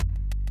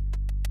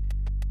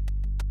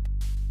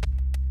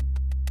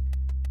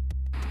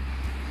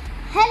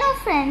Hello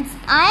friends,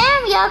 I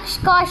am Yaksh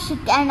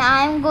Kaushik and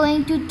I am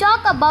going to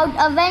talk about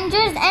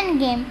Avengers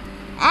Endgame.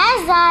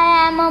 As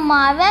I am a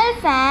Marvel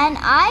fan,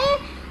 I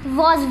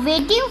was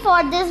waiting for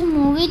this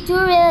movie to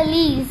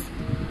release.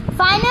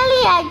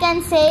 Finally, I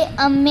can say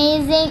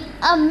amazing,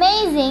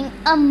 amazing,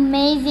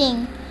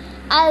 amazing.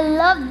 I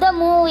loved the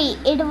movie.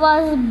 It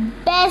was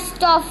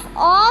best of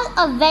all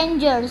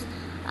Avengers.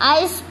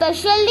 I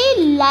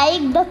especially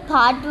liked the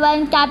part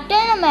when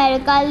Captain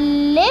America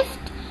lifts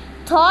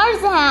Thor's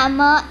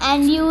hammer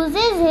and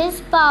uses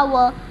his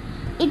power.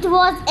 It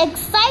was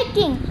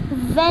exciting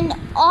when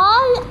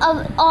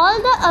all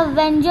the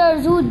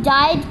Avengers who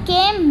died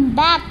came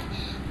back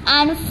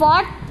and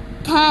fought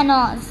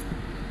Thanos.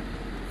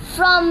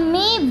 From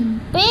me,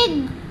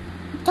 big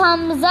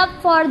thumbs up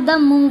for the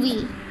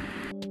movie.